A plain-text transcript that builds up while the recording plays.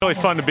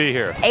always fun to be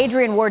here.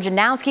 Adrian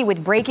Wojnarowski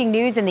with breaking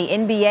news in the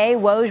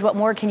NBA. Woj, what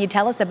more can you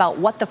tell us about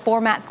what the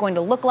format's going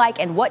to look like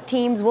and what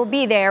teams will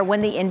be there when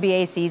the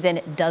NBA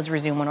season does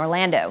resume in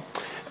Orlando?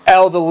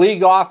 The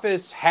league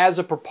office has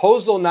a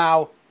proposal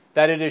now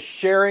that it is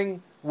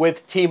sharing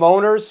with team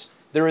owners.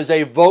 There is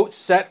a vote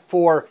set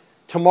for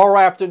tomorrow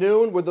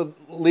afternoon where the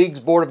league's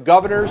Board of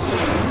Governors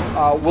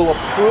will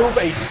approve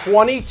a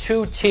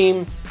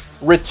 22-team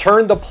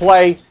return to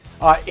play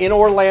in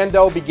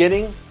Orlando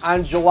beginning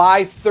on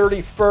July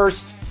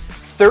 31st.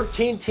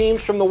 13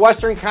 teams from the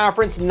Western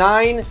Conference,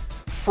 9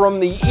 from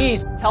the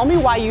East. Tell me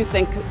why you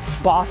think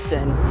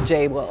Boston,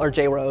 J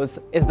Rose,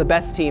 is the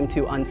best team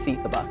to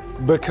unseat the Bucks.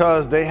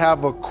 Because they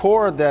have a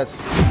core that's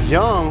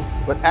young,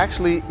 but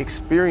actually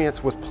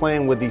experienced with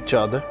playing with each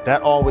other.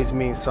 That always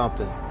means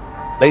something.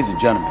 Ladies and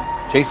gentlemen,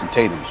 Jason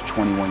Tatum is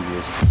 21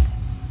 years old.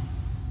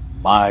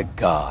 My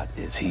God,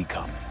 is he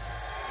coming.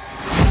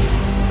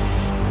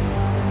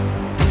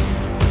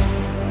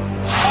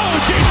 Oh,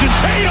 Jason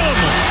Tatum!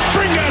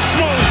 Bring that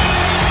smoke!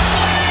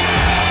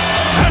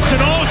 That's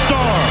an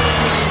all-star!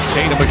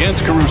 Tatum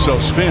against Caruso,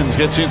 spins,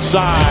 gets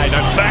inside,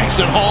 and banks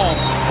it home.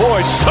 Boy,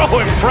 so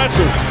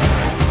impressive.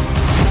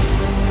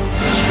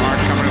 Smart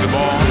coming to the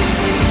ball,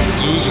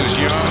 loses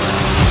Young,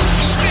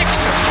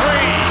 sticks a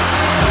three.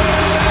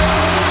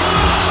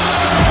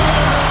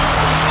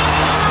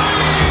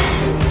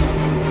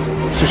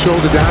 The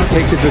shoulder down,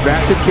 takes it to the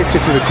basket, kicks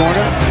it to the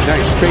corner.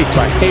 Nice fake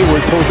by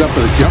Hayward, pulls up for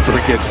the jumper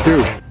and gets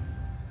two.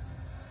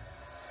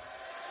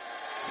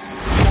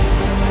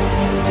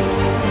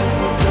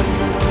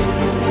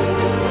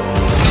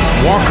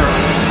 Walker.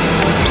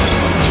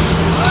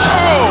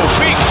 Oh,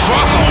 big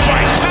fumble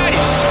by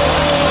Tice.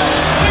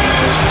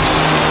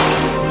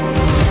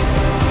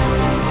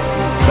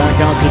 Back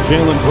out to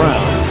Jaylen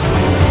Brown.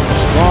 A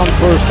strong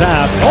first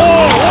half.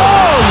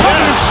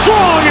 Coming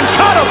strong and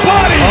caught a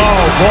body.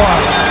 Oh, boy.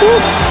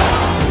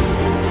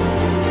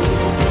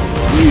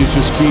 He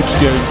just keeps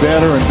getting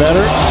better and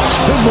better.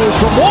 Spin move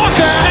from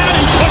Walker, and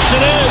he puts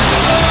it in.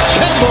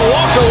 Kemba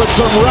Walker with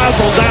some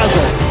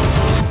razzle-dazzle.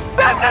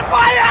 This is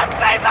my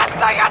in-season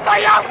ticket, are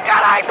you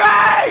kidding me?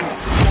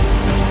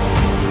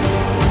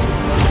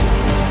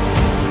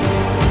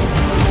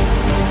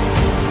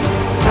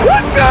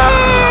 Let's go!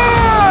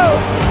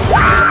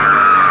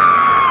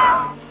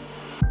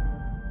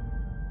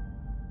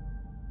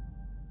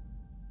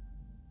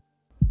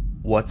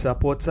 What's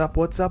up, what's up,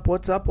 what's up,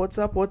 what's up, what's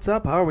up, what's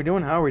up? How are we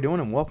doing,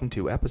 and welcome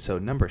to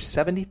episode number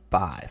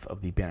 75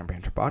 of the Banner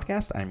Banter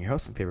Podcast. I'm your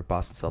host and favorite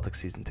Boston Celtics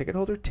season ticket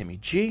holder, Timmy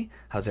G.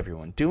 How's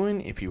everyone doing?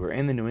 If you were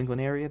in the New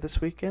England area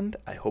this weekend,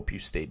 I hope you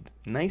stayed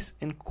nice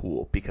and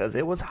cool because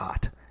it was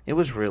hot. It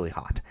was really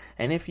hot.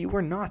 And if you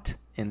were not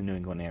in the New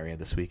England area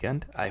this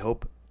weekend, I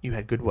hope you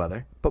had good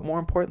weather, but more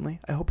importantly,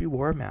 I hope you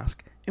wore a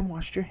mask and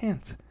washed your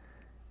hands.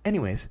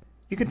 Anyways,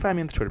 you can find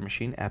me on the Twitter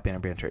machine at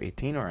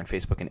BannerBanter18 or on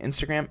Facebook and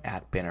Instagram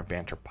at Banner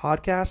Banter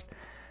Podcast.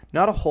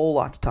 Not a whole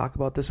lot to talk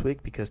about this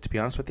week because, to be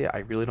honest with you, I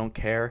really don't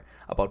care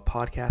about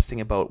podcasting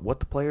about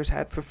what the players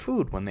had for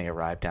food when they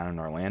arrived down in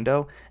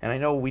Orlando. And I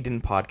know we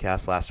didn't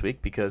podcast last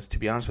week because, to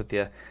be honest with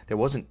you, there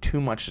wasn't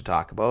too much to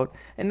talk about.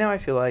 And now I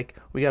feel like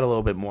we got a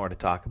little bit more to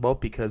talk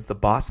about because the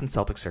Boston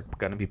Celtics are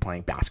going to be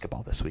playing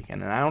basketball this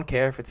weekend. And I don't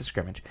care if it's a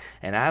scrimmage.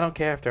 And I don't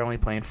care if they're only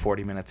playing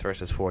 40 minutes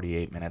versus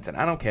 48 minutes. And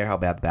I don't care how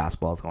bad the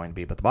basketball is going to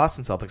be. But the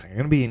Boston Celtics are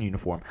going to be in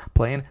uniform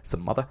playing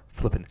some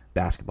mother-flipping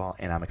basketball.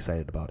 And I'm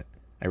excited about it.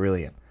 I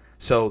really am.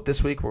 So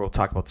this week we'll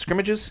talk about the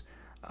scrimmages.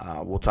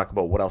 We'll talk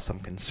about what else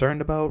I'm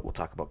concerned about. We'll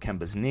talk about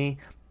Kemba's knee.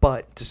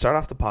 But to start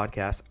off the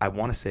podcast, I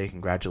want to say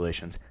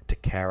congratulations to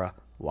Kara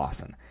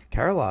Lawson.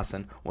 Kara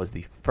Lawson was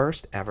the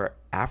first ever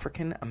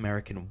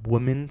African-American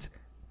women's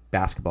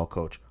basketball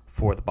coach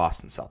for the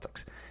Boston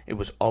Celtics. It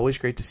was always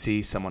great to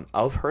see someone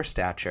of her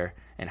stature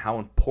and how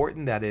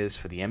important that is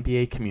for the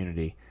NBA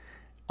community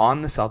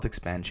on the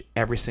Celtics bench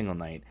every single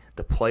night.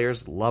 The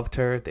players loved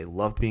her. They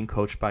loved being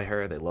coached by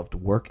her. They loved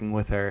working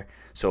with her.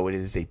 So it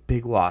is a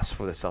big loss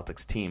for the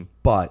Celtics team.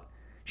 But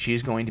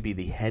she's going to be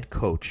the head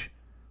coach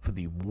for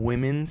the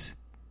women's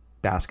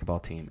basketball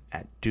team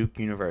at Duke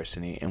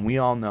University. And we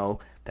all know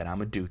that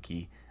I'm a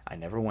Dookie. I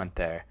never went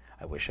there.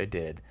 I wish I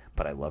did.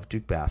 But I love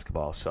Duke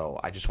basketball. So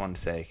I just wanted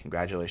to say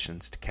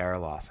congratulations to Kara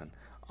Lawson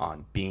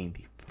on being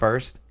the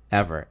first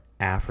ever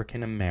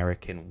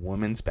African-American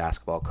women's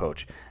basketball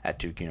coach at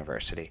Duke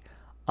University.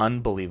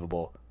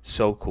 Unbelievable.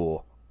 So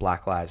cool.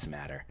 Black Lives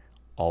Matter.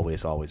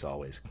 Always, always,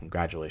 always.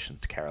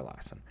 Congratulations to Kara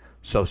Lawson.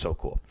 So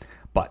cool.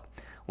 But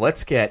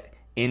let's get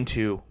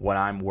into what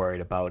I'm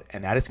worried about,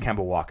 and that is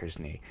Kemba Walker's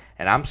knee.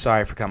 And I'm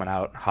sorry for coming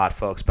out hot,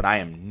 folks, but I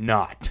am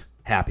not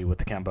happy with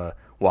the Kemba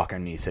Walker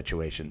knee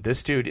situation.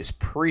 This dude is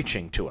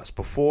preaching to us.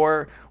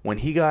 Before, when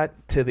he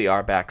got to the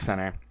RBAC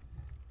Center,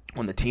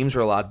 when the teams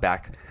were allowed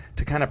back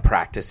to kind of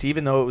practice,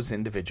 even though it was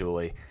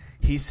individually,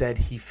 he said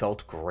he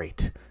felt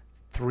great.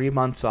 3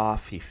 months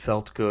off, he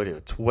felt good.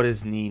 It's what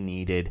his knee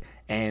needed,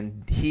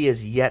 and he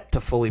is yet to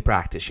fully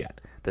practice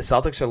yet. The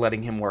Celtics are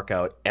letting him work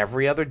out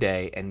every other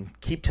day and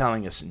keep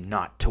telling us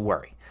not to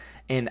worry.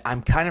 And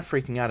I'm kind of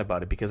freaking out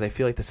about it because I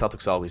feel like the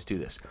Celtics always do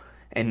this.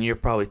 And you're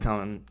probably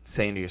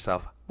saying to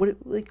yourself,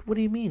 what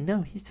do you mean?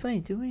 No, he's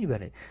fine. Don't worry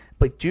about it.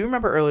 But do you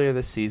remember earlier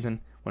this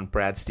season when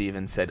Brad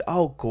Stevens said,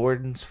 oh,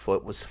 Gordon's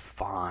foot was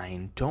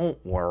fine.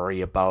 Don't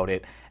worry about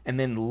it. And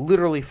then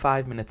literally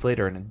 5 minutes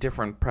later in a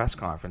different press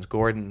conference,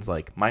 Gordon's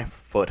like, my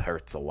foot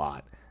hurts a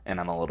lot, and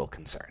I'm a little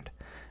concerned.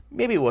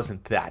 Maybe it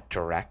wasn't that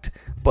direct,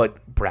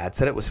 but Brad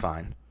said it was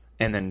fine.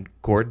 And then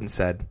Gordon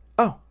said,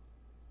 oh,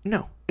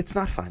 no, it's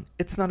not fine.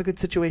 It's not a good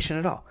situation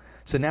at all.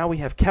 So now we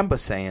have Kemba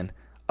saying,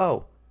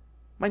 oh,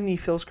 my knee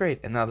feels great.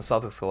 And now the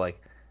Celtics are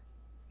like,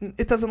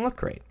 it doesn't look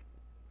great.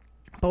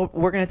 But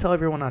we're going to tell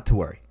everyone not to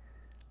worry.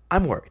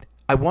 I'm worried.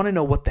 I want to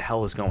know what the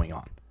hell is going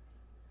on.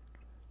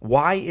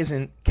 Why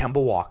isn't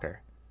Kemba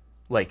Walker,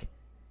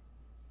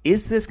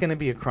 is this going to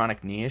be a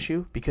chronic knee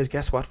issue? Because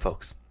guess what,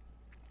 folks?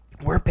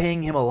 We're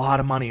paying him a lot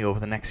of money over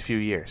the next few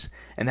years.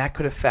 And that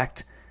could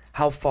affect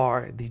how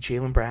far the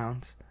Jaylen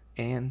Browns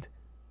and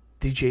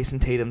the Jason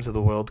Tatums of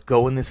the world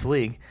go in this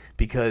league.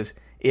 Because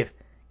if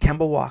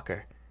Kemba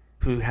Walker,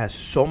 who has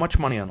so much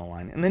money on the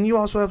line, and then you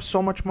also have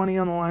so much money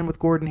on the line with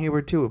Gordon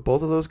Hayward too, if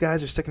both of those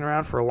guys are sticking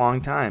around for a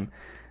long time,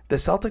 the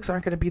Celtics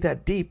aren't going to be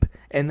that deep,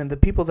 and then the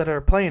people that are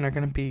playing are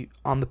going to be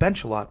on the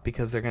bench a lot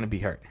because they're going to be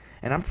hurt.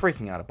 And I'm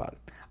freaking out about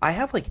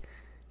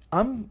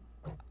it.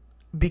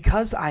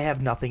 Because I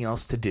have nothing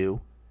else to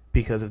do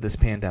because of this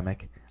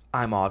pandemic,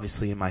 I'm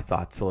obviously in my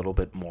thoughts a little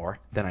bit more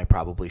than I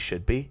probably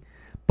should be.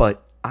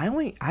 But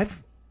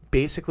I've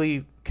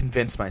basically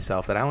convinced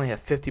myself that I only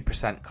have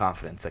 50%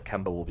 confidence that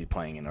Kemba will be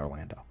playing in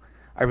Orlando.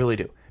 I really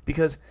do.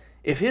 Because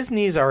if his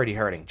knee's already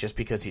hurting just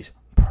because he's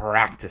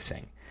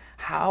practicing,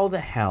 how the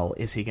hell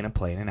is he going to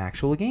play in an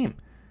actual game?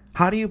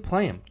 How do you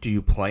play him? Do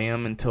you play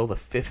him until the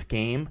 5th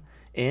game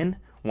in?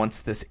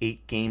 Once this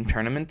 8-game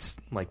tournament,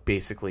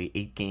 basically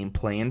 8-game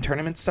play-in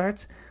tournament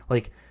starts?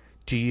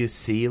 Do you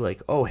see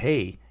oh,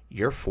 hey,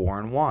 you're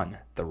 4-1.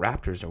 The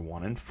Raptors are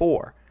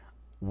 1-4.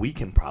 We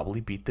can probably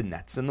beat the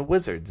Nets and the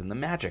Wizards and the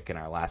Magic in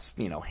our last,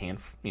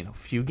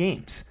 few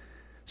games.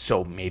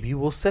 So maybe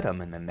we'll sit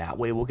him, and then that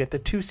way we'll get the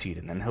 2 seed,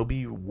 and then he'll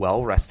be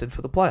well rested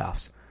for the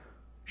playoffs.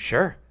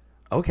 Sure.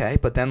 Okay,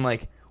 but then,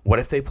 what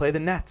if they play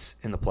the Nets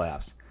in the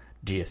playoffs?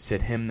 Do you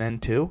sit him then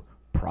too?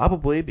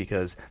 Probably,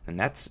 because the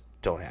Nets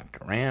don't have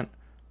Durant,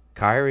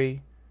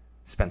 Kyrie,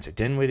 Spencer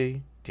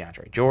Dinwiddie,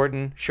 DeAndre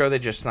Jordan. Sure, they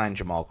just signed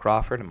Jamal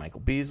Crawford and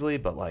Michael Beasley,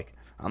 but,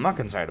 I'm not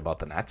concerned about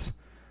the Nets.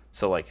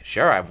 So,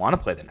 sure, I want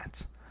to play the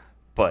Nets.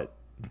 But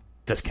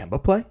does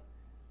Kemba play?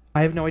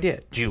 I have no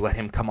idea. Do you let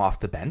him come off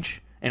the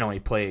bench and only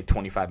play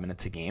 25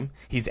 minutes a game?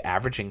 He's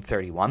averaging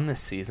 31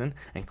 this season,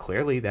 and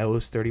clearly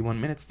those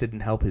 31 minutes didn't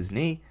help his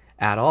knee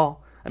at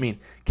all. I mean,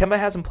 Kemba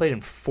hasn't played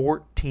in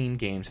 14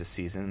 games this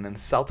season, and the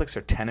Celtics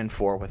are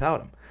 10-4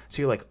 without him.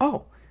 So you're like,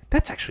 oh,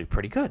 that's actually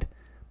pretty good.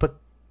 But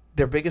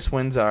their biggest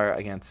wins are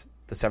against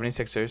the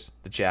 76ers,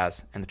 the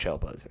Jazz, and the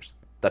Trailblazers.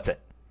 That's it.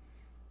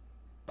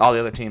 All the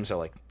other teams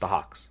are the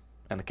Hawks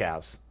and the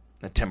Cavs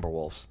and the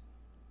Timberwolves.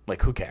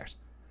 Who cares?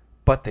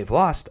 But they've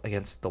lost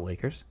against the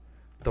Lakers,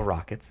 the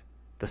Rockets,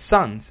 the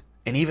Suns,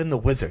 and even the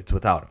Wizards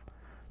without him.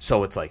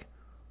 So it's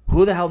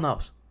who the hell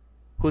knows?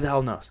 Who the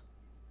hell knows?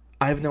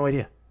 I have no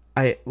idea.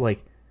 The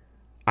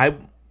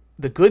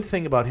good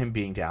thing about him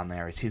being down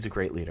there is he's a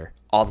great leader.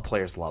 All the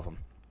players love him.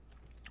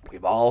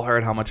 We've all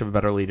heard how much of a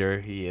better leader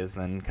he is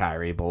than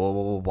Kyrie, blah,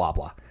 blah, blah, blah,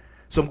 blah.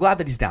 So I'm glad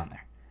that he's down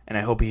there, and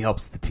I hope he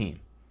helps the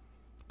team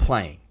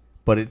playing.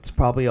 But it's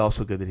probably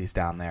also good that he's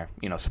down there,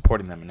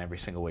 supporting them in every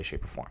single way,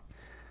 shape, or form.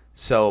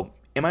 So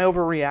am I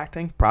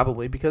overreacting?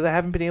 Probably, because I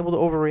haven't been able to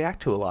overreact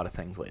to a lot of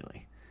things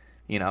lately.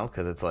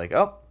 Because it's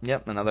oh,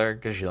 yep, another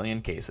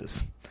gazillion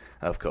cases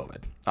of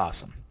COVID.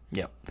 Awesome.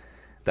 Yep.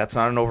 That's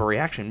not an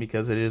overreaction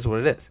because it is what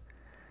it is.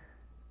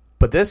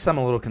 But this I'm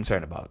a little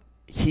concerned about.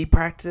 He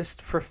practiced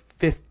for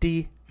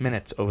 50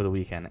 minutes over the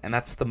weekend, and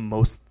that's the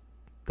most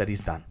that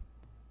he's done.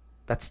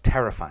 That's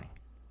terrifying.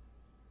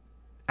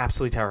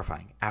 Absolutely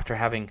terrifying. After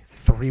having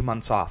 3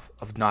 months off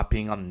of not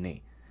being on the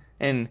knee.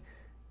 And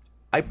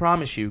I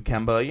promise you,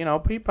 Kemba,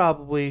 he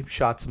probably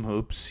shot some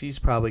hoops. He's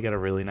probably got a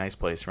really nice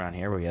place around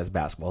here where he has a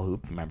basketball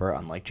hoop. Remember,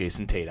 unlike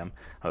Jason Tatum,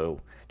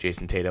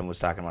 Jason Tatum was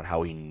talking about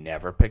how he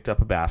never picked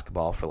up a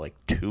basketball for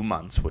 2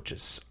 months, which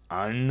is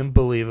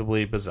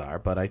unbelievably bizarre,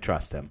 but I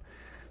trust him.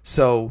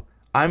 So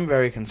I'm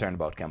very concerned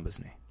about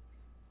Kemba's knee.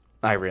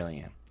 I really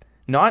am.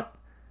 Not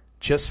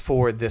just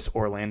for this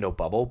Orlando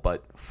bubble,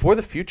 but for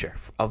the future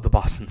of the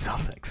Boston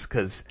Celtics.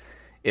 Because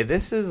if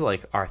this is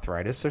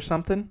arthritis or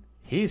something,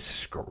 he's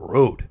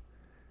screwed.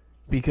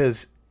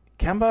 Because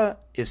Kemba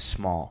is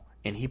small,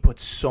 and he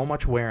puts so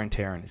much wear and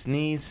tear on his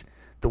knees.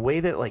 The way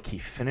that he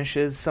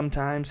finishes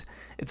sometimes,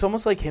 it's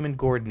almost like him and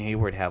Gordon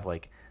Hayward have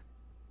when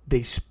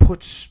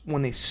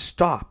they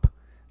stop,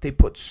 they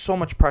put so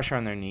much pressure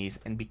on their knees,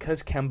 and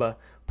because Kemba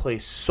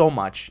plays so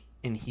much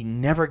and he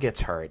never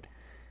gets hurt,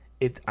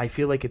 I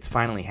feel like it's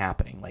finally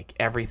happening.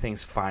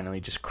 Everything's finally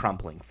just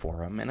crumbling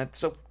for him, and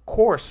it's of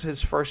course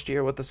his first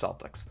year with the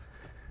Celtics.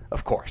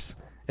 Of course,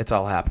 it's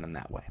all happening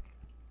that way.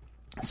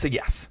 So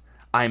yes,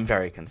 I'm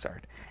very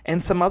concerned.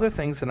 And some other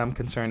things that I'm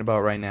concerned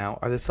about right now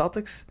are the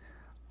Celtics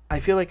I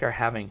feel like are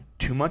having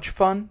too much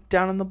fun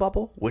down in the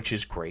bubble, which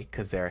is great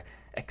because they're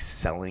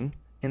excelling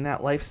in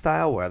that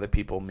lifestyle where other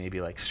people may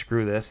be like,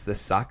 screw this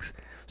sucks.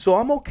 So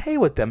I'm okay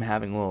with them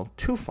having a little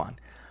too fun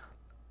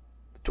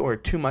or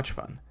too much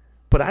fun.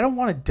 But I don't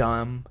want a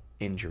dumb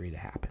injury to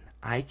happen.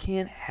 I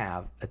can't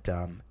have a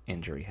dumb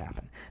injury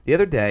happen. The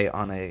other day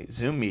on a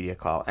Zoom media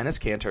call,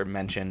 Enes Kanter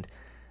mentioned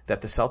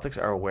that the Celtics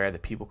are aware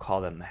that people call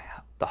them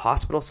the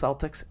hospital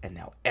Celtics, and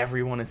now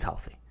everyone is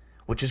healthy,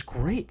 which is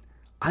great.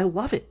 I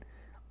love it.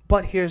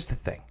 But here's the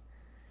thing.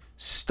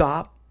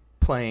 Stop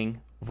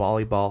playing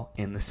volleyball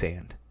in the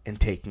sand and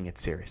taking it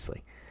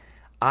seriously.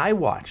 I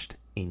watched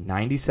a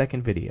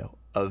 90-second video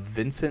of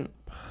Vincent,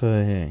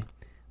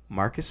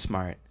 Marcus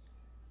Smart,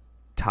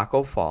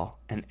 Taco Fall,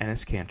 and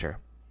Enes Kanter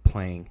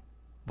playing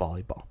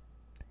volleyball.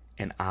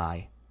 And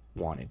I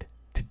wanted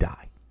to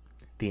die.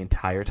 The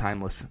entire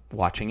time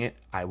watching it,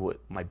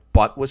 my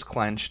butt was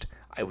clenched.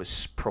 I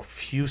was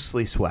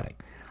profusely sweating.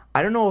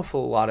 I don't know if a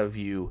lot of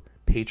you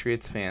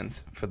Patriots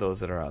fans, for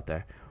those that are out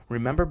there,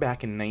 remember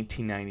back in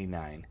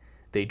 1999,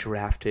 they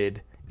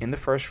drafted in the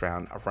first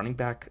round a running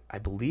back, I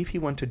believe he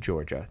went to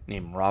Georgia,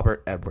 named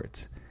Robert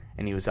Edwards.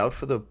 And he was out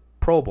for the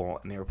Pro Bowl,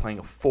 and they were playing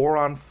a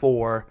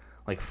 4-on-4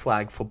 like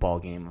flag football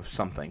game of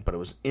something, but it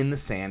was in the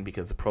sand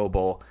because the Pro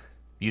Bowl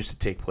used to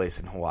take place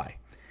in Hawaii.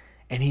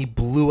 And he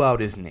blew out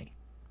his knee.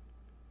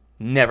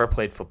 Never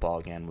played football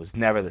again, was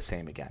never the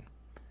same again.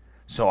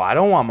 So I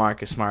don't want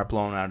Marcus Smart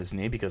blowing out his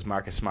knee because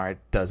Marcus Smart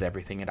does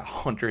everything at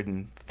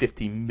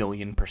 150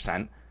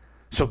 million%.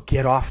 So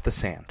get off the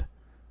sand.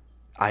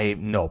 I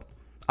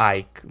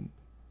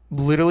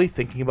literally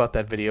thinking about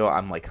that video,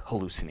 I'm like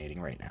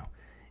hallucinating right now.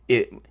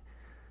 The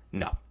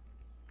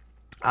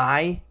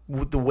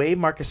way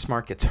Marcus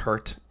Smart gets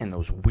hurt and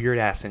those weird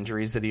ass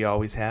injuries that he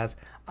always has,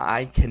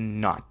 I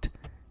cannot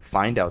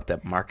find out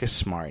that Marcus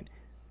Smart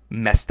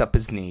messed up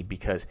his knee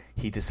because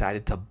he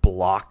decided to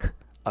block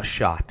a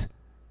shot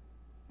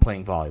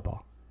playing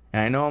volleyball.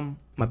 And I know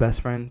my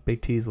best friend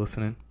Big T is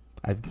listening.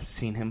 I've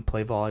seen him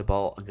play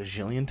volleyball a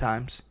gajillion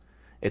times.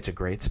 It's a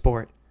great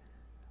sport,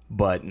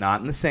 but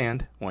not in the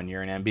sand when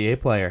you're an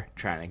NBA player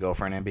trying to go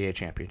for an NBA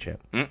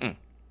championship.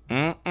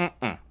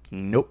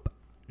 Nope.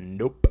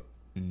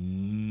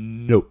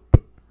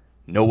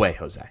 No way,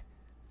 Jose.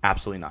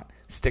 Absolutely not.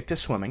 Stick to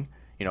swimming.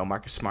 You know,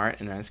 Marcus Smart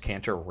and Enes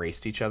Kanter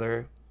raced each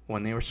other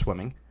when they were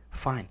swimming.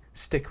 Fine.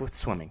 Stick with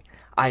swimming.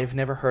 I have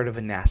never heard of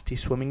a nasty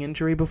swimming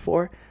injury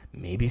before.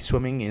 Maybe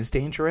swimming is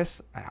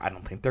dangerous. I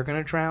don't think they're going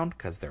to drown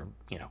because they're,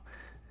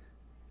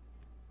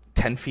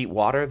 10 feet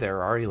water.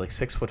 They're already like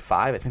 6'5".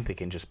 I think they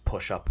can just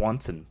push up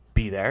once and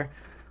be there.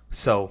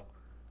 So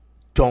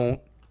don't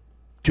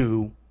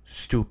do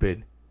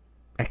stupid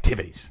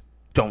activities.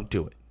 Don't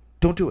do it.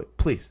 Don't do it,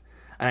 please.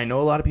 And I know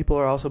a lot of people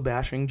are also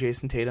bashing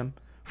Jason Tatum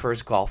for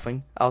his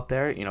golfing out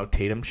there. You know,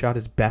 Tatum shot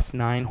his best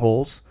 9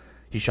 holes.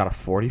 He shot a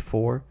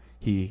 44.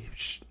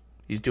 He's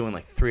doing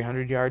like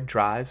 300-yard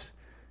drives.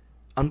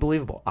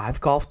 Unbelievable. I've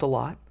golfed a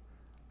lot.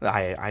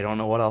 I don't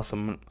know what else.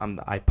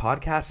 I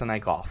podcast and I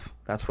golf.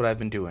 That's what I've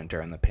been doing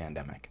during the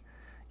pandemic,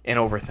 and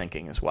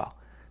overthinking as well.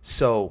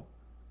 So,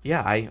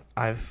 yeah,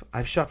 I've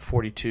shot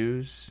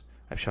 42s.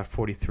 I've shot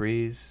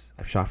 43s.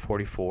 I've shot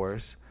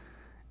 44s.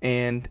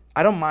 And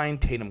I don't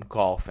mind Tatum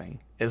golfing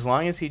as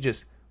long as he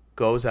just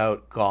goes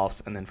out,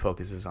 golfs, and then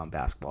focuses on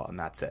basketball, and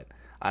that's it.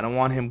 I don't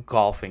want him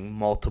golfing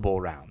multiple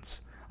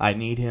rounds. I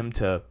need him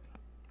to,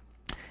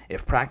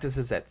 if practice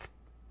is at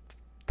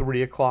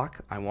 3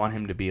 o'clock, I want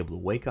him to be able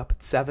to wake up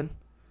at 7,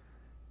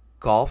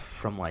 golf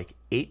from like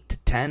 8 to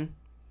 10,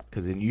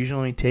 because it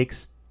usually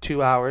takes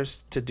 2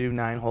 hours to do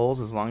 9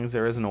 holes as long as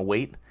there isn't a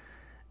wait,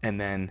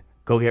 and then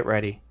go get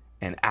ready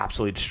and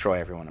absolutely destroy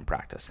everyone in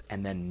practice,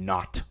 and then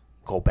not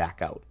go back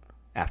out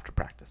after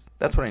practice.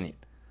 That's what I need.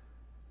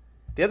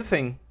 The other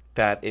thing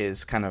that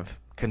is kind of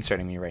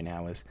concerning me right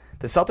now is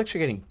the Celtics are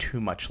getting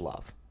too much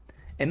love.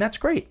 And that's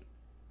great.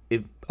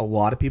 A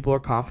lot of people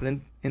are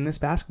confident in this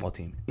basketball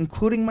team,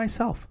 including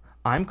myself.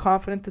 I'm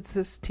confident that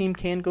this team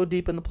can go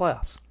deep in the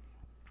playoffs.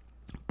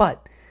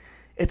 But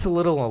it's a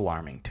little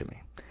alarming to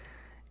me.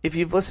 If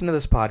you've listened to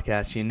this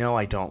podcast, you know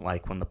I don't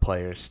like when the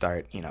players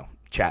start,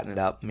 chatting it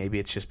up. Maybe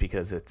it's just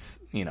because it's,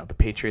 the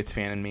Patriots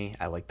fan in me.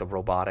 I like the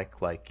robotic,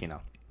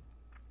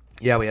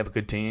 yeah, we have a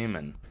good team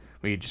and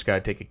we just got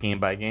to take it game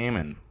by game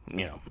and,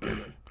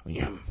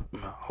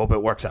 hope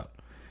it works out.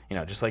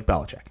 Just like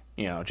Belichick.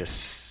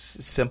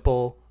 Just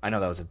simple. I know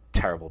that was a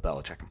terrible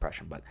Belichick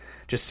impression, but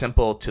just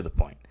simple to the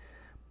point.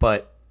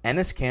 But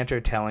Enes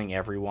Kanter telling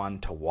everyone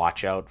to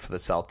watch out for the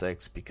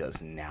Celtics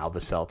because now the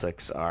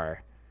Celtics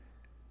are,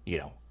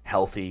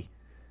 healthy.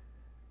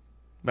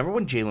 Remember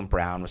when Jaylen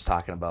Brown was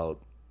talking about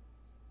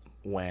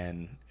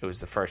when it was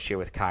the first year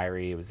with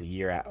Kyrie, it was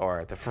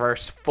the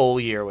first full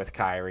year with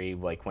Kyrie,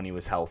 like when he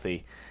was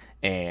healthy,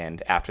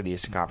 and after the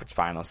Eastern Conference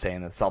Finals,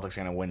 saying that the Celtics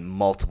are going to win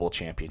multiple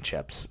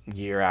championships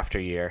year after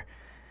year.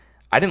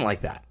 I didn't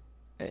like that.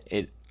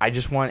 I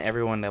just want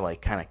everyone to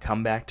kind of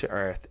come back to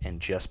earth and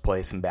just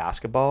play some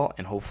basketball,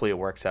 and hopefully it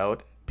works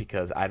out,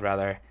 because I'd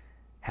rather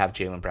have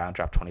Jaylen Brown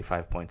drop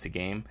 25 points a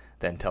game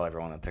than tell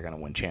everyone that they're going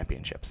to win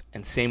championships.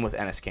 And same with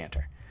Enes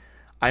Kanter.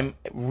 I'm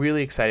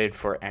really excited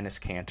for Enes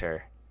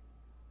Kanter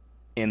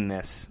in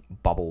this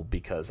bubble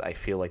because I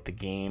feel like the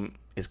game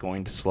is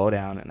going to slow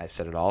down, and I've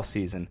said it all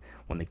season.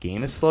 When the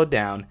game is slowed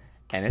down,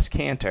 Enes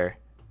Kanter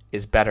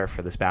is better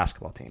for this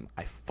basketball team.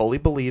 I fully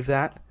believe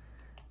that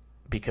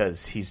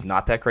because he's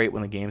not that great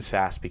when the game's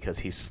fast because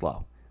he's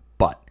slow.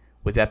 But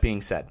with that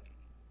being said,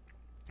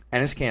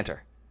 Enes Kanter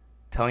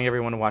telling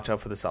everyone to watch out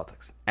for the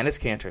Celtics. Enes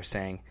Kanter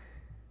saying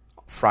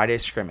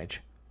Friday's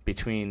scrimmage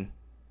between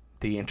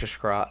the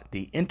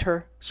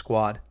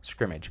inter-squad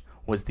scrimmage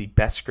was the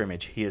best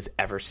scrimmage he has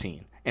ever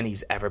seen and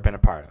he's ever been a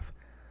part of.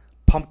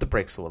 Pump the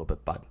brakes a little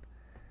bit, bud.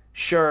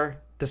 Sure,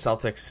 the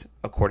Celtics,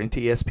 according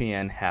to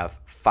ESPN, have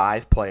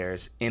 5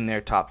 players in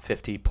their top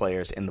 50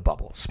 players in the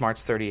bubble.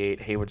 Smart's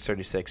 38, Hayward's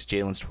 36,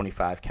 Jalen's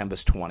 25,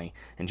 Kemba's 20,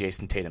 and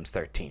Jason Tatum's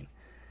 13.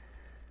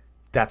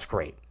 That's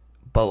great.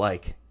 But,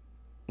 like,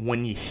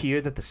 when you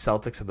hear that the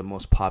Celtics are the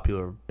most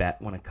popular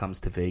bet when it comes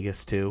to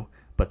Vegas, too,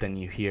 but then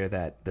you hear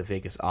that the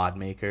Vegas odd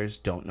makers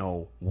don't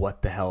know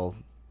what the hell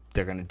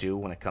they're going to do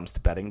when it comes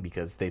to betting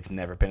because they've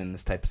never been in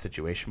this type of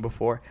situation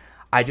before,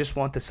 I just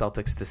want the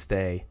Celtics to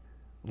stay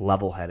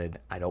level-headed.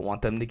 I don't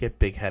want them to get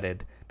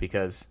big-headed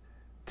because,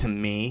 to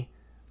me,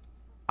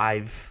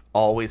 I've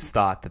always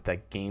thought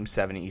that Game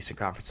 7 Eastern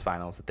Conference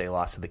Finals that they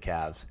lost to the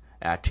Cavs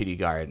at TD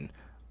Garden,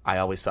 I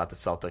always thought the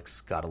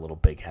Celtics got a little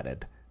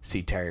big-headed.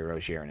 See Terry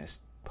Rozier and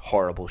his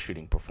horrible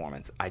shooting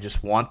performance. I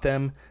just want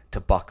them to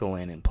buckle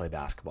in and play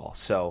basketball.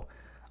 So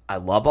I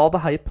love all the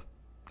hype.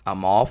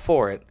 I'm all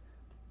for it,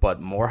 but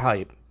more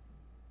hype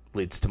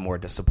leads to more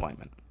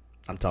disappointment.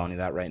 I'm telling you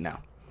that right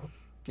now.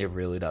 It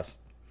really does.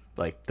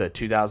 Like the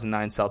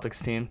 2009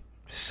 Celtics team,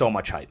 so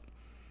much hype.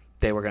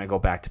 They were going to go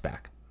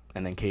back-to-back.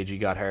 And then KG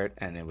got hurt,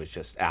 and it was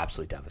just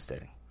absolutely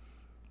devastating.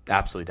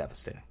 Absolutely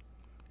devastating.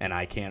 And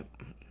I can't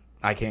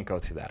go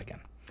through that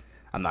again.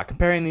 I'm not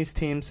comparing these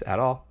teams at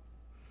all.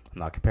 I'm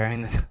not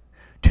comparing the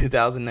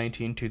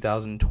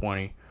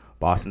 2019-2020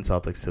 Boston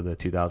Celtics to the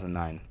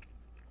 2009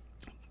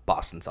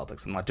 Boston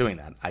Celtics. I'm not doing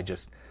that.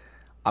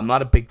 I'm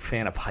not a big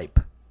fan of hype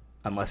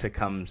unless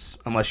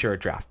you're a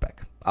draft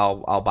pick.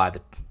 I'll buy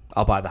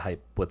the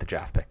hype with the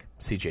draft pick.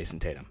 See Jason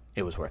Tatum.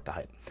 It was worth the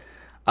hype.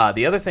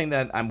 The other thing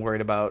that I'm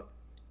worried about,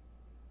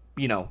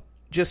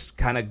 just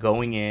kind of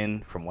going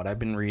in from what I've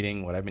been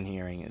reading, what I've been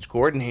hearing, is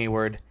Gordon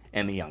Hayward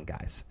and the young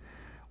guys.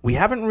 We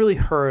haven't really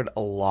heard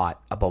a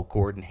lot about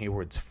Gordon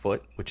Hayward's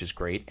foot, which is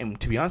great. And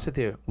to be honest with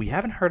you, we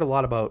haven't heard a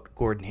lot about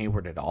Gordon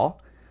Hayward at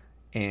all.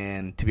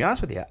 And to be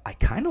honest with you, I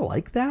kind of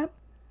like that,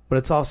 but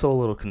it's also a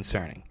little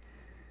concerning.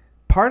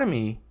 Part of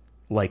me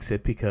likes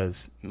it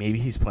because maybe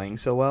he's playing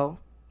so well,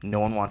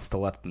 no one wants to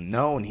let them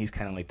know, and he's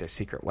kind of like their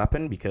secret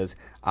weapon because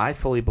I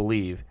fully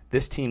believe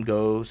this team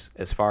goes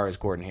as far as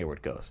Gordon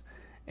Hayward goes.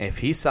 If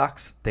he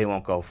sucks, they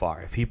won't go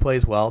far. If he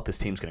plays well, this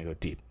team's going to go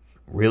deep,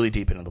 really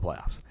deep into the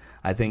playoffs.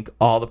 I think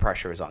all the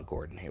pressure is on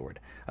Gordon Hayward,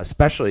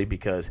 especially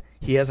because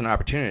he has an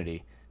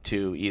opportunity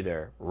to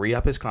either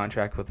re-up his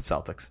contract with the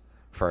Celtics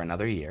for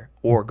another year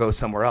or go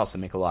somewhere else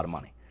and make a lot of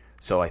money.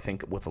 So I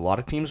think with a lot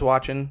of teams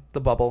watching the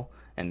bubble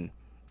and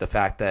the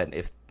fact that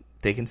if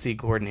they can see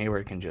Gordon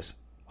Hayward can just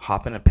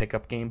hop in a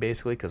pickup game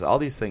basically, because all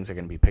these things are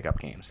going to be pickup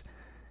games.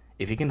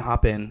 If he can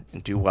hop in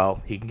and do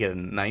well, he can get a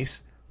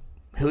nice...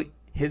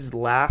 His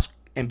last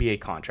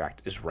NBA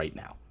contract is right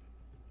now.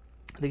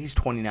 I think he's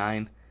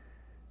 29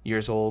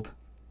 years old.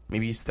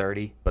 Maybe he's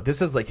 30. But this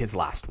is like his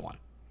last one.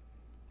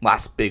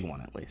 Last big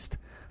one, at least.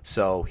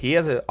 So he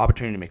has an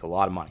opportunity to make a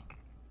lot of money.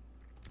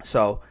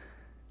 So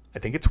I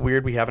think it's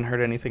weird we haven't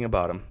heard anything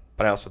about him.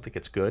 But I also think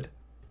it's good.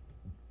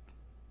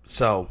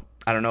 So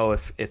I don't know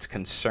if it's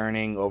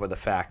concerning over the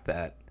fact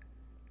that,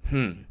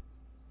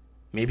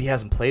 maybe he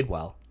hasn't played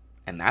well.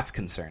 And that's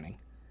concerning.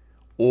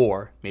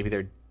 Or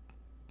maybe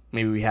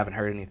we haven't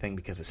heard anything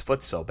because his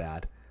foot's so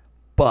bad.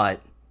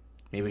 But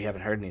maybe we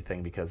haven't heard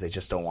anything because they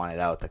just don't want it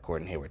out that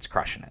Gordon Hayward's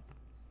crushing it.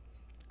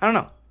 I don't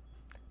know.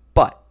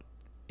 But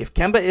if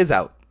Kemba is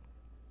out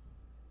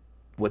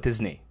with his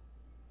knee,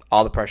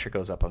 all the pressure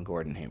goes up on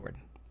Gordon Hayward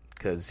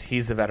because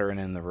he's the veteran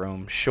in the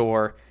room.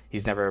 Sure,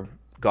 he's never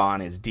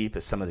gone as deep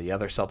as some of the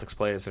other Celtics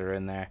players that are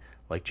in there,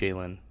 like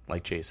Jalen,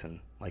 like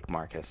Jason, like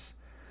Marcus,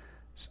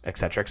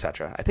 etc.,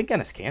 etc. I think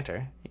Enes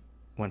Kanter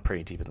went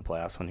pretty deep in the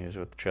playoffs when he was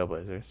with the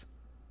Trailblazers,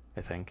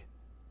 I think.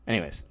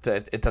 Anyways,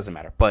 it doesn't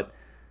matter. But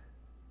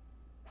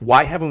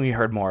why haven't we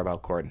heard more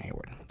about Gordon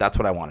Hayward? That's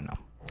what I want to know.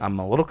 I'm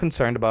a little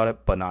concerned about it,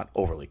 but not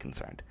overly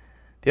concerned.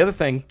 The other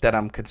thing that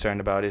I'm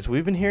concerned about is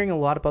we've been hearing a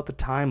lot about the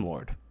Time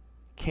Lord.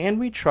 Can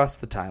we trust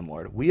the Time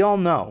Lord? We all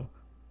know,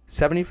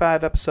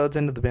 75 episodes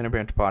into the Banner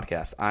Banter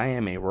podcast, I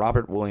am a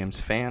Robert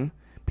Williams fan.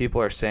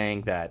 People are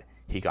saying that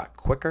he got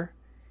quicker,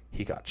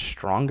 he got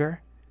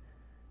stronger,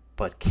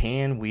 but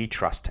can we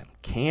trust him?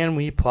 Can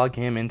we plug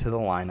him into the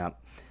lineup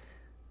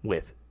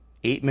with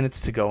 8 minutes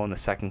to go in the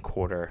second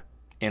quarter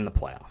in the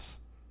playoffs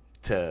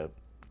to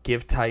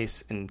give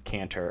Tice and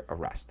Kanter a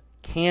rest?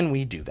 Can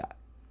we do that?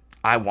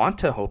 I want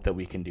to hope that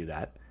we can do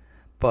that,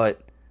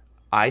 but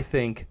I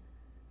think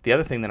The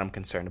other thing that I'm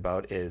concerned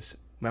about is,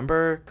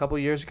 remember a couple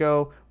of years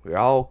ago, we were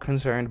all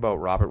concerned about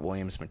Robert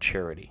Williams'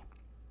 maturity.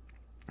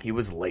 He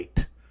was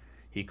late.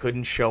 He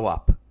couldn't show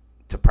up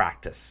to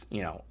practice,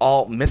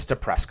 all missed a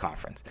press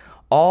conference,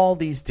 all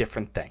these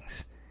different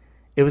things.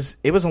 It was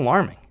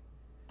alarming.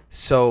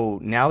 So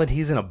now that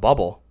he's in a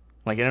bubble,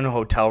 like in a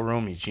hotel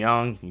room, he's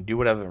young, he can do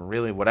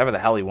whatever the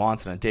hell he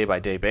wants on a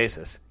day-by-day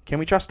basis. Can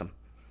we trust him?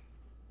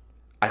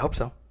 I hope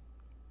so.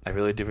 I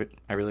really do.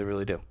 I really,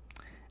 really do.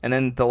 And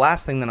then the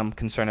last thing that I'm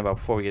concerned about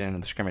before we get into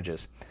the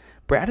scrimmages,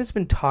 Brad has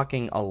been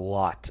talking a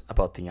lot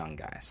about the young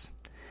guys.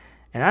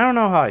 And I don't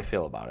know how I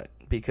feel about it,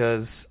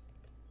 because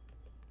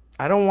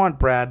I don't want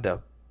Brad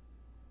to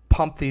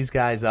pump these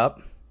guys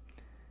up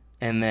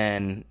and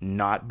then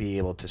not be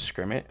able to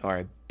scrimmage,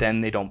 or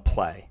then they don't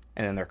play,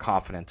 and then their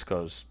confidence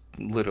goes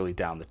literally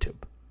down the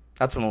tube.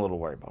 That's what I'm a little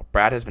worried about.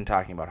 Brad has been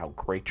talking about how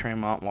great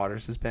Tremont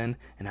Waters has been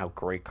and how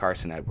great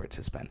Carson Edwards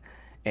has been.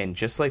 And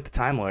just like the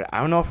Time Lord, I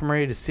don't know if I'm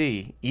ready to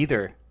see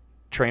either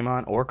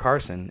Tremont or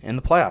Carson in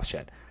the playoffs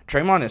yet.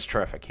 Tremont is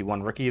terrific. He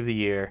won Rookie of the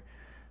Year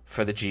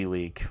for the G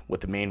League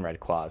with the Maine Red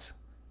Claws.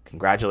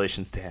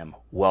 Congratulations to him.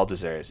 Well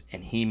deserved.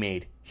 And he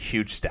made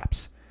huge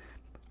steps.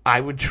 I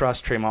would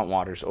trust Tremont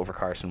Waters over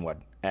Carson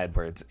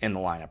Edwards in the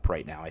lineup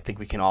right now. I think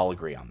we can all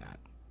agree on that.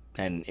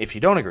 And if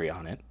you don't agree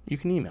on it, you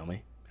can email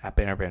me at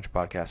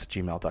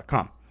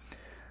bannerbanterpodcast@gmail.com.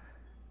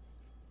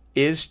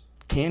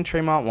 Can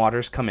Tremont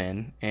Waters come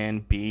in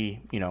and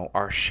be,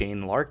 our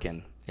Shane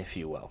Larkin, if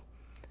you will?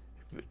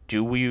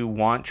 Do we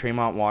want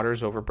Tremont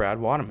Waters over Brad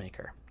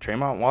Wanamaker?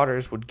 Tremont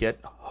Waters would get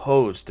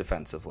hosed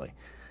defensively.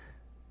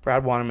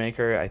 Brad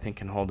Wanamaker, I think,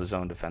 can hold his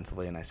own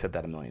defensively, and I said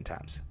that a million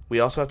times. We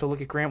also have to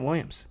look at Grant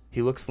Williams.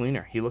 He looks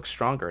leaner. He looks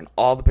stronger in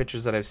all the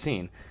pictures that I've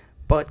seen.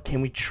 But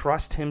can we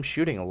trust him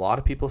shooting? A lot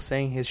of people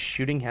saying his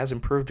shooting has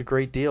improved a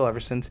great deal ever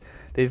since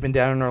they've been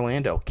down in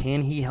Orlando.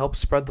 Can he help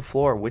spread the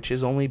floor, which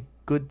is only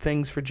good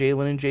things for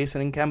Jalen and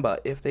Jason and Kemba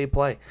if they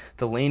play?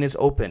 The lane is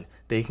open.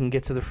 They can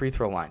get to the free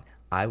throw line.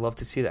 I love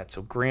to see that.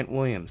 So Grant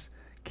Williams,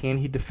 can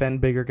he defend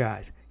bigger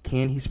guys?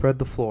 Can he spread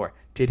the floor?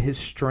 Did his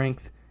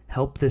strength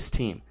help this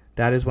team?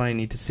 That is what I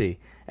need to see.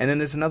 And then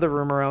there's another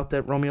rumor out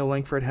that Romeo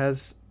Langford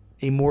has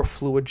a more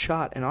fluid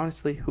shot, and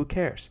honestly, who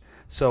cares?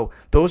 So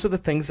those are the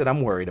things that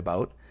I'm worried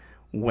about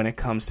when it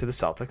comes to the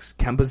Celtics.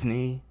 Kemba's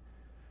knee,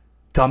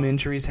 dumb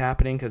injuries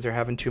happening because they're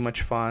having too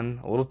much fun,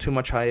 a little too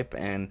much hype,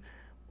 and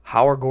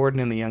how are Gordon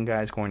and the young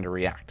guys going to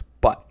react?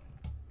 But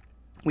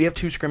we have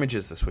 2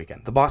 scrimmages this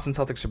weekend. The Boston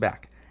Celtics are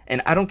back,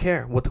 and I don't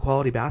care what the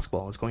quality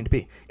basketball is going to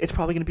be. It's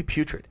probably going to be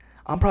putrid.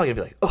 I'm probably going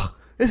to be like, ugh,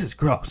 this is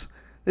gross.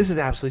 This is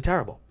absolutely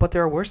terrible. But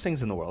there are worse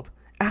things in the world,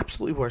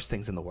 absolutely worse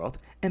things in the world,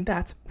 and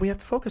that's what we have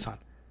to focus on,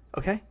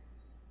 okay?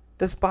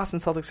 The Boston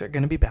Celtics are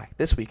going to be back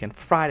this weekend,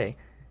 Friday,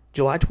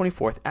 July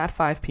 24th at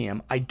 5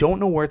 p.m. I don't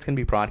know where it's going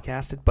to be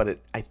broadcasted, but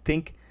I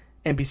think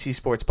NBC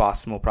Sports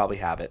Boston will probably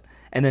have it.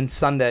 And then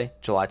Sunday,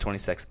 July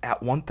 26th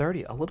at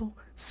 1:30, a little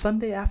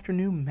Sunday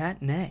afternoon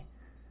matinee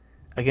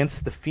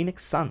against the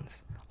Phoenix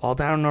Suns, all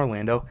down in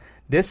Orlando.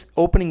 This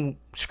opening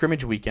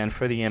scrimmage weekend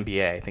for the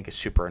NBA, I think, is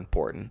super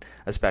important,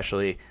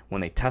 especially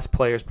when they test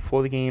players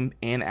before the game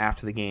and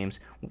after the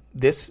games.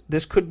 This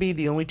could be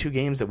the only 2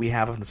 games that we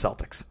have of the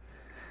Celtics.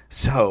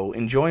 So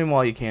enjoy them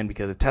while you can,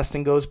 because if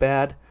testing goes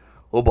bad,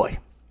 oh boy,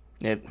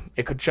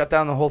 it could shut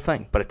down the whole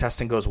thing. But if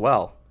testing goes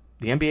well,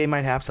 the NBA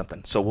might have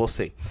something. So we'll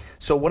see.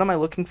 So what am I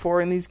looking for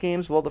in these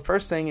games? Well, the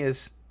first thing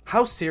is,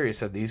 how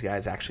serious are these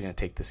guys actually going to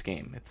take this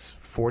game? It's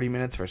 40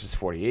 minutes versus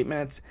 48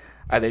 minutes.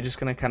 Are they just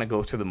going to kind of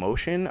go through the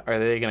motion? Or are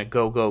they going to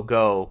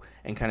go,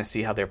 and kind of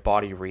see how their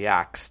body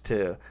reacts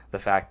to the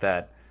fact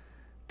that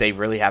they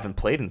really haven't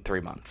played in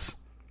 3 months?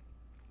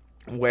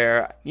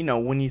 Where,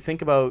 when you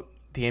think about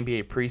the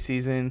NBA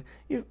preseason,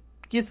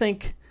 you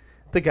think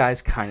the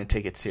guys kind of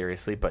take it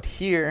seriously, but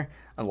here,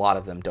 a lot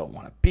of them don't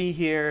want to be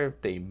here.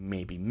 They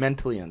may be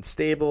mentally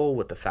unstable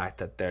with the fact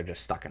that they're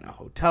just stuck in a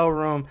hotel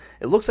room.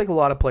 It looks like a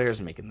lot of players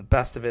are making the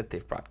best of it.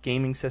 They've brought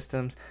gaming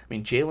systems. I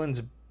mean,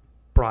 Jalen's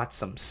brought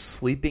some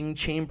sleeping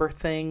chamber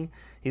thing.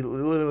 He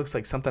literally looks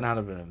like something out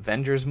of an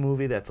Avengers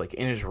movie that's like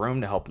in his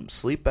room to help him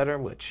sleep better,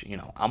 which,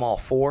 I'm all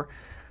for.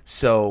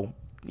 So,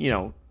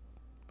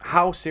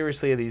 how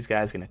seriously are these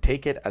guys going to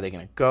take it? Are they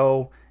going to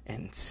go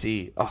and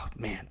see, oh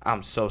man,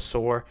 I'm so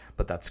sore,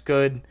 but that's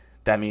good.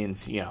 That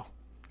means,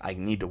 I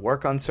need to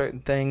work on certain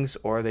things,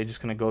 or are they just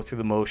going to go through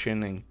the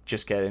motion and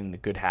just get into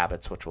good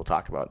habits, which we'll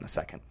talk about in a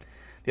second.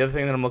 The other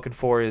thing that I'm looking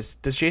for is,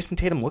 does Jason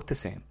Tatum look the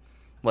same?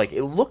 Like,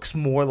 it looks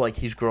more like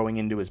he's growing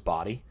into his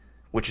body,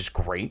 which is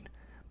great,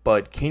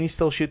 but can he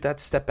still shoot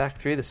that step back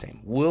 3 the same?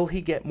 Will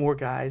he get more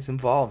guys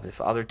involved if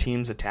other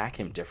teams attack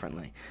him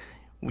differently?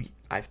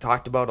 I've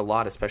talked about a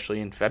lot, especially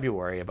in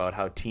February, about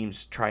how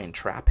teams try and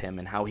trap him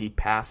and how he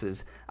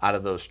passes out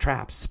of those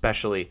traps,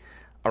 especially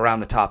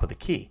around the top of the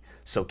key.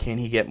 So can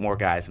he get more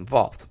guys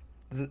involved?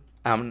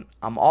 I'm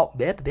all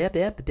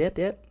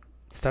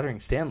stuttering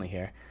Stanley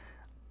here.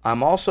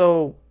 I'm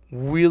also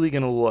really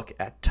going to look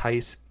at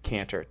Tice,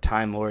 Cantor,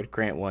 Time Lord,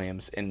 Grant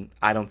Williams, and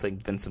I don't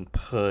think Vincent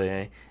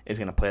Play is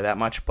going to play that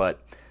much, but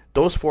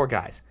those 4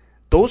 guys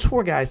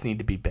need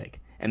to be big.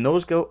 And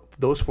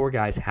those 4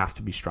 guys have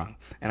to be strong.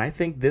 And I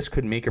think this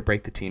could make or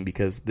break the team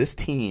because this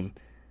team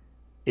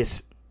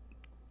is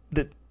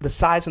the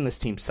size on this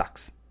team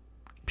sucks.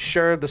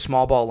 Sure, the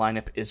small ball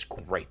lineup is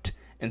great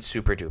and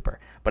super duper,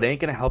 but it ain't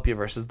going to help you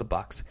versus the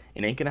Bucks.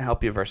 It ain't going to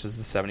help you versus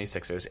the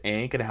 76ers. It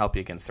ain't going to help you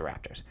against the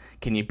Raptors.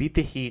 Can you beat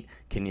the Heat?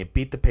 Can you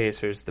beat the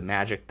Pacers, the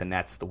Magic, the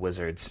Nets, the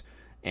Wizards,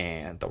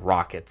 and the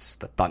Rockets,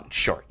 the Thunder?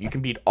 Sure, you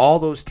can beat all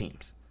those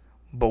teams.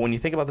 But when you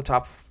think about the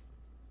top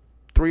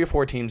 3 or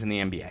 4 teams in the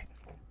NBA,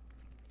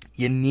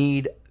 you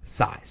need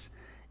size.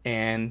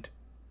 And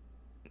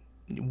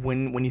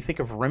when you think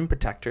of rim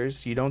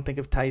protectors, you don't think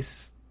of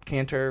Tice,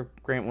 Cantor,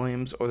 Grant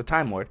Williams, or the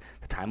Time Lord.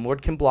 The Time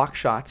Lord can block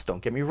shots,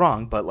 don't get me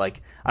wrong, but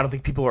like I don't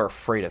think people are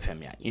afraid of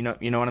him yet. You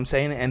know what I'm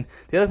saying? And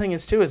the other thing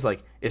is too is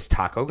like, is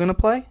Taco gonna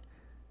play?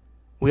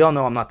 We all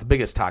know I'm not the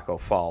biggest Taco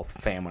Fall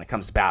fan when it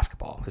comes to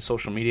basketball. His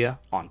social media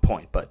on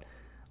point, but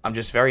I'm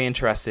just very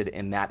interested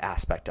in that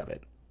aspect of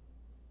it.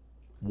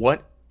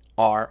 What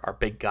are our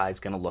big guys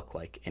gonna look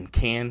like, and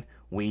can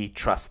we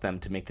trust them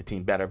to make the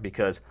team better?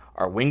 Because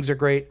our wings are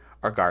great,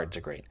 our guards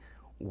are great.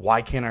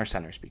 Why can't our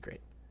centers be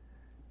great?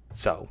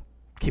 So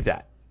keep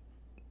that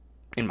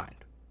in mind.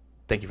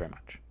 Thank you very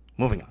much.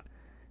 Moving on.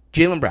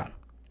 Jaylen Brown.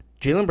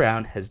 Jaylen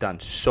Brown has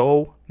done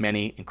so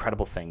many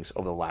incredible things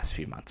over the last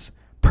few months.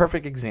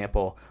 Perfect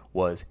example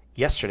was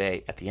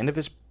yesterday at the end of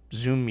his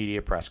Zoom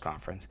media press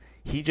conference.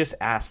 He just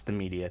asked the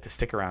media to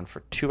stick around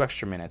for 2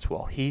 extra minutes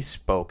while he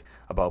spoke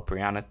about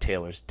Breonna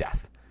Taylor's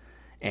death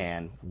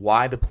and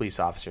why the police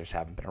officers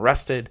haven't been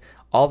arrested,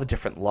 all the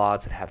different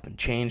laws that have been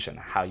changed, and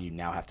how you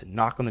now have to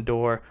knock on the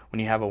door when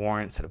you have a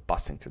warrant instead of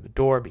busting through the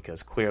door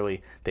because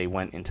clearly they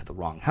went into the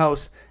wrong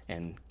house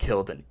and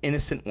killed an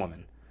innocent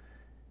woman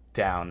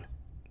down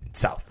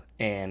south.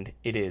 And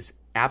it is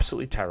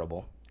absolutely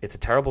terrible. It's a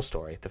terrible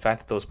story. The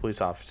fact that those police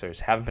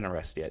officers haven't been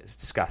arrested yet is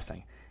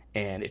disgusting.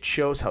 And it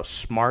shows how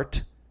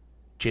smart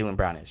Jaylen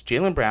Brown is.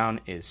 Jaylen Brown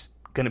is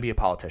going to be a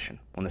politician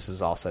when this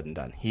is all said and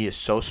done. He is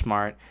so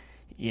smart.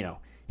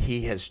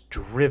 He has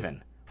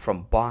driven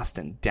from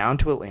Boston down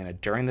to Atlanta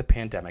during the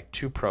pandemic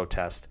to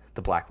protest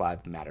the Black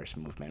Lives Matter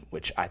movement,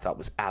 which I thought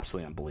was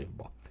absolutely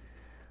unbelievable.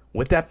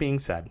 With that being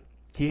said,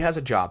 he has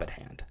a job at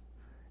hand.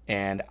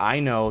 And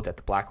I know that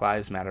the Black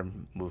Lives Matter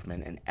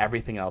movement and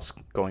everything else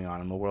going on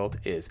in the world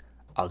is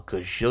a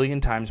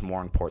gazillion times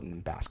more important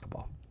than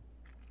basketball.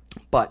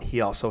 But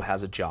he also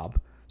has a job.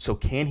 So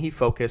can he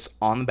focus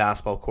on the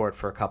basketball court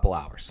for a couple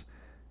hours?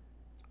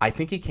 I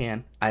think he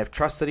can. I have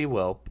trust that he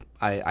will.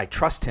 I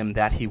trust him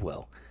that he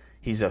will.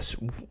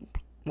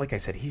 Like I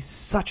said, he's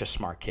such a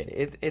smart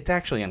kid. It's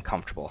actually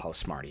uncomfortable how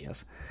smart he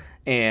is.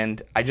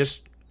 And I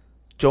just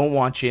don't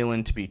want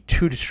Jaylen to be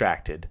too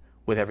distracted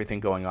with everything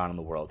going on in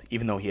the world,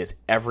 even though he has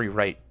every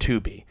right to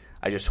be.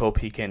 I just hope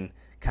he can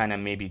kind of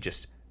maybe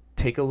just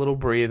take a little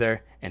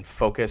breather and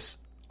focus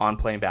on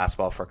playing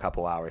basketball for a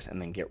couple hours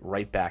and then get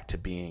right back to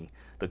being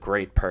the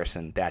great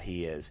person that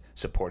he is,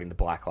 supporting the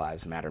Black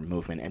Lives Matter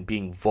movement and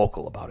being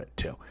vocal about it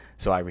too.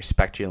 So I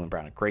respect Jaylen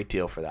Brown a great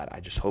deal for that. I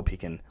just hope he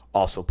can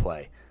also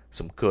play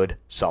some good,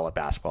 solid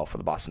basketball for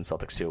the Boston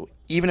Celtics too,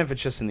 even if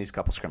it's just in these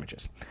couple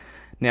scrimmages.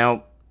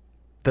 Now,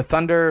 the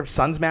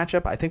Thunder-Suns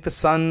matchup, I think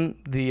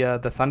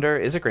the Thunder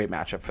is a great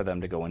matchup for them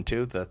to go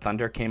into. The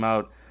Thunder came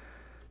out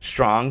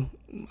strong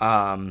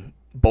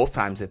both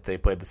times that they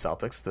played the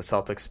Celtics. The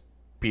Celtics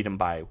beat them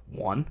by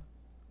 1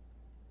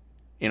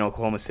 in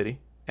Oklahoma City.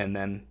 And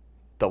then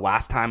the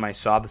last time I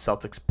saw the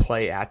Celtics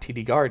play at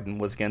TD Garden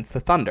was against the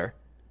Thunder,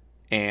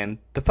 and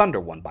the Thunder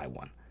won by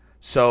 1.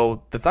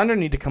 So the Thunder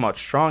need to come out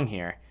strong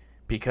here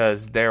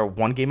because they're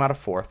 1 game out of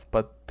 4th,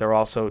 but they're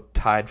also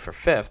tied for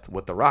 5th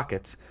with the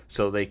Rockets,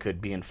 so they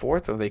could be in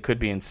 4th or they could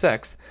be in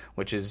 6th,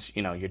 which is,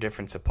 your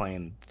difference of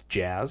playing the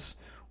Jazz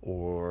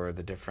or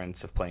the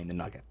difference of playing the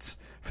Nuggets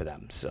for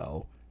them.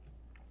 So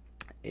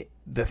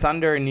the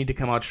Thunder need to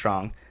come out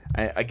strong.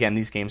 Again,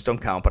 these games don't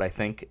count, but I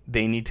think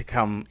they need to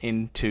come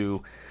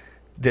into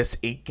this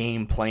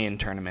 8-game play-in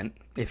tournament,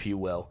 if you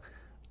will,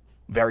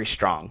 very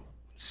strong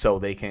so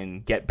they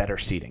can get better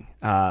seeding.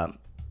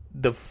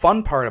 The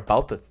fun part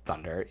about the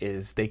Thunder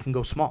is they can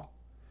go small.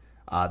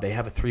 They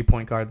have a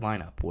 3-point guard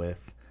lineup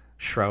with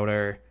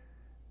Schroeder,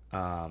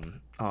 oh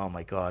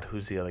my God,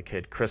 who's the other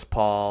kid? Chris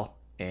Paul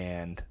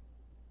and,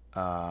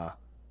 oh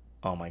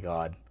my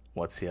God,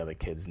 what's the other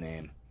kid's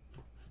name?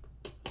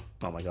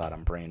 Oh my God,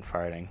 I'm brain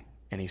farting.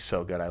 And he's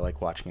so good. I like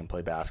watching him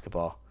play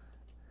basketball.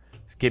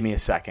 Just give me a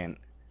second.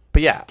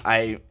 But yeah,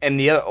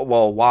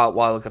 while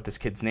I look up this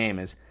kid's name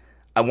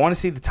I want to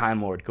see the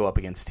Time Lord go up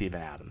against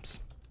Steven Adams.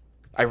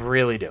 I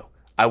really do.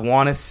 I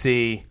want to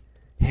see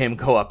him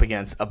go up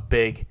against a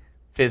big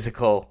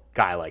physical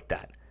guy like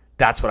that.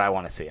 That's what I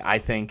want to see. I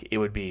think it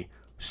would be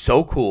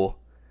so cool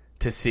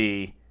to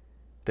see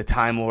the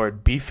Time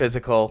Lord be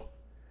physical.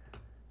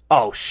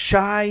 Oh,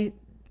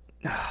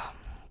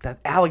 that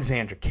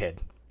Alexander kid.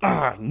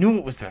 I knew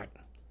it was that.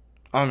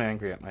 I'm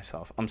angry at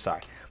myself. I'm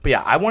sorry. But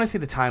yeah, I want to see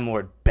the Time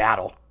Lord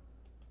battle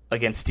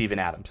against Steven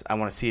Adams. I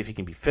want to see if he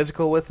can be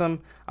physical with him.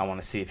 I want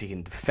to see if he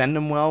can defend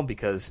him well,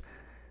 because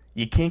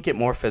you can't get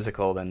more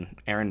physical than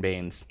Aaron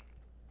Baines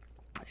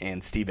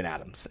and Steven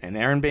Adams. And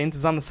Aaron Baines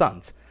is on the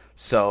Suns.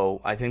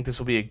 So I think this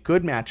will be a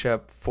good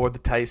matchup for the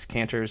Tice,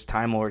 Cantors,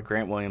 Time Lord,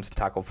 Grant Williams, and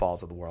Taco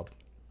Falls of the world.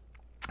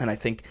 And I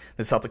think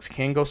the Celtics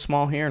can go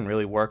small here and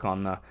really work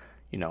on the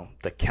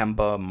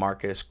Kemba,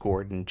 Marcus,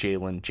 Gordon,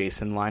 Jalen,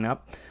 Jason lineup,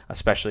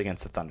 especially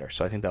against the Thunder.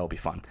 So I think that will be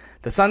fun.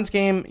 The Suns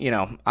game,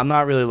 I'm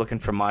not really looking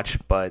for much,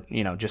 but,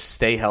 just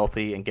stay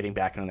healthy and getting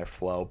back into their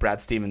flow.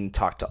 Brad Stevens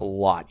talked a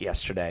lot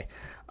yesterday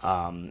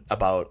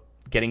about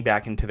getting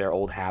back into their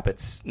old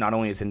habits, not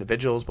only as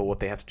individuals, but what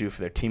they have to do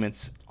for their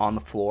teammates on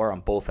the floor on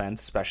both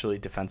ends, especially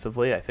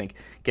defensively. I think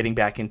getting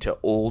back into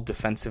old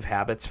defensive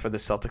habits for the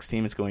Celtics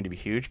team is going to be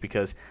huge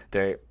because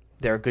they're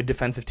a good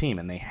defensive team,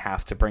 and they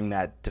have to bring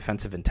that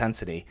defensive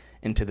intensity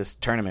into this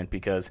tournament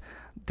because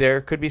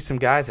there could be some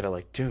guys that are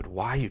like, dude,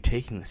 why are you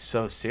taking this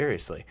so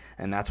seriously?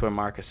 And that's where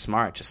Marcus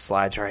Smart just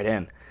slides right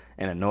in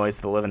and annoys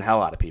the living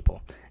hell out of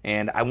people.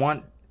 And I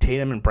want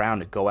Tatum and Brown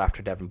to go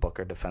after Devin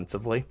Booker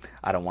defensively.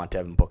 I don't want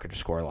Devin Booker to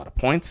score a lot of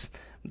points.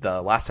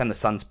 The last time the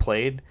Suns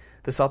played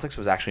the Celtics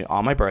was actually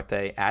on my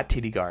birthday at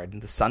TD Garden.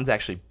 The Suns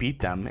actually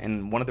beat them,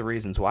 and one of the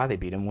reasons why they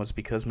beat them was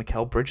because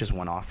Mikal Bridges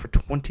went off for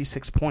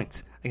 26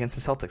 points against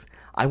the Celtics.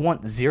 I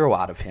want 0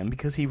 out of him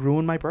because he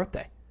ruined my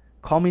birthday.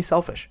 Call me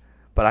selfish,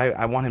 but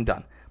I want him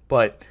done.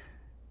 But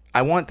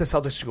I want the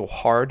Celtics to go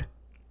hard,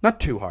 not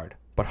too hard,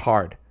 but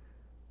hard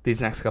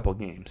these next couple of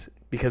games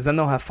because then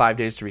they'll have 5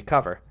 days to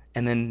recover.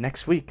 And then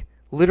next week,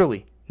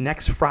 literally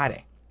next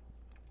Friday,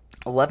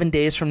 11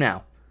 days from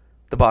now,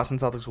 the Boston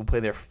Celtics will play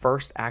their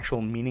first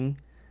actual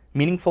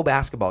meaningful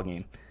basketball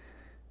game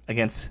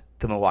against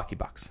the Milwaukee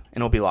Bucks.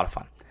 And it'll be a lot of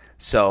fun.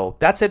 So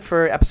that's it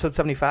for episode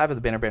 75 of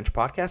the Banner Branch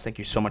Podcast. Thank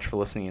you so much for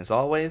listening as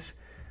always.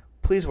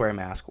 Please wear a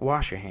mask.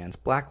 Wash your hands.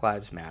 Black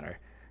Lives Matter.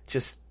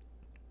 Just,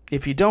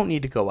 if you don't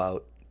need to go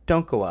out,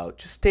 don't go out.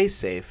 Just stay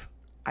safe.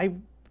 I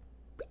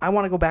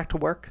want to go back to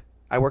work.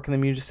 I work in the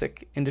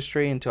music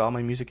industry, and to all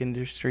my music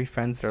industry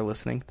friends that are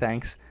listening,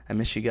 thanks. I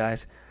miss you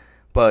guys.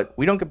 But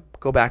we don't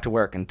go back to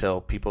work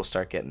until people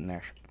start getting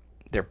their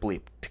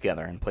bleep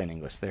together in plain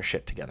English, their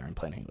shit together in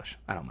plain English.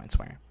 I don't mind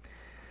swearing.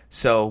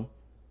 So,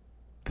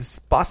 this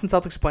Boston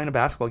Celtics are playing a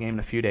basketball game in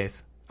a few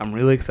days. I'm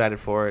really excited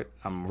for it.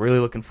 I'm really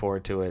looking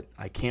forward to it.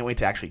 I can't wait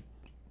to actually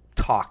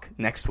talk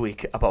next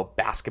week about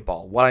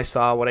basketball. What I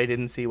saw, what I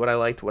didn't see, what I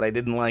liked, what I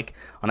didn't like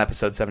on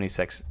episode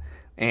 76.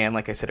 And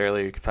like I said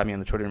earlier, you can find me on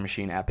the Twitter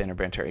machine at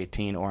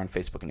BannerBanter18 or on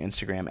Facebook and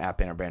Instagram at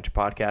BannerBanter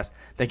Podcast.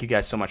 Thank you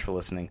guys so much for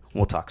listening.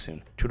 We'll talk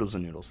soon. Toodles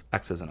and noodles,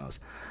 X's and O's.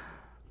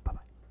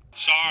 Bye-bye.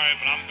 Sorry,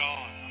 but I'm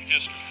gone. I'm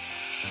history.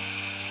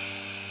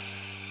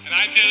 And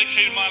I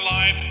dedicated my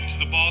life to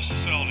the Boston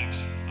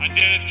Celtics. I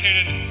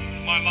dedicated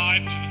my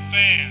life to the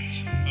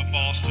fans of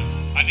Boston.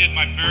 I did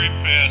my very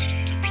best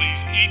to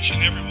please each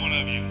and every one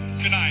of you.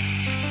 Good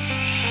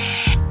night.